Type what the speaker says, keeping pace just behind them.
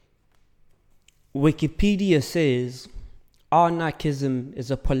Wikipedia says, anarchism is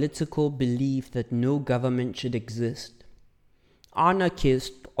a political belief that no government should exist.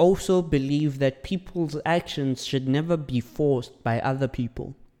 Anarchists also believe that people's actions should never be forced by other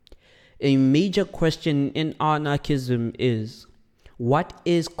people. A major question in anarchism is, what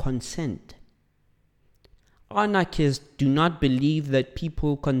is consent? Anarchists do not believe that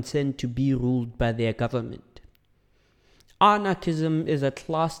people consent to be ruled by their government. Anarchism is a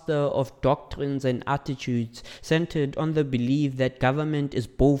cluster of doctrines and attitudes centered on the belief that government is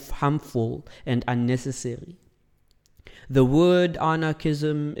both harmful and unnecessary. The word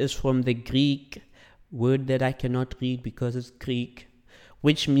anarchism is from the Greek word that I cannot read because it's Greek,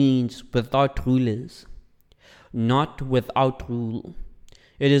 which means without rulers, not without rule.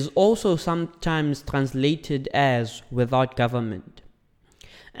 It is also sometimes translated as without government.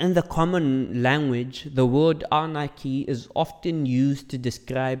 In the common language, the word anarchy is often used to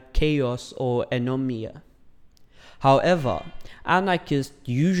describe chaos or anomia. However, anarchists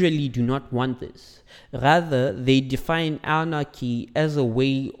usually do not want this. Rather, they define anarchy as a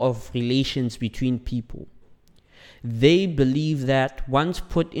way of relations between people. They believe that once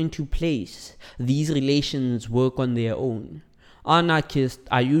put into place, these relations work on their own. Anarchists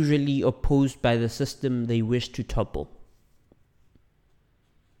are usually opposed by the system they wish to topple.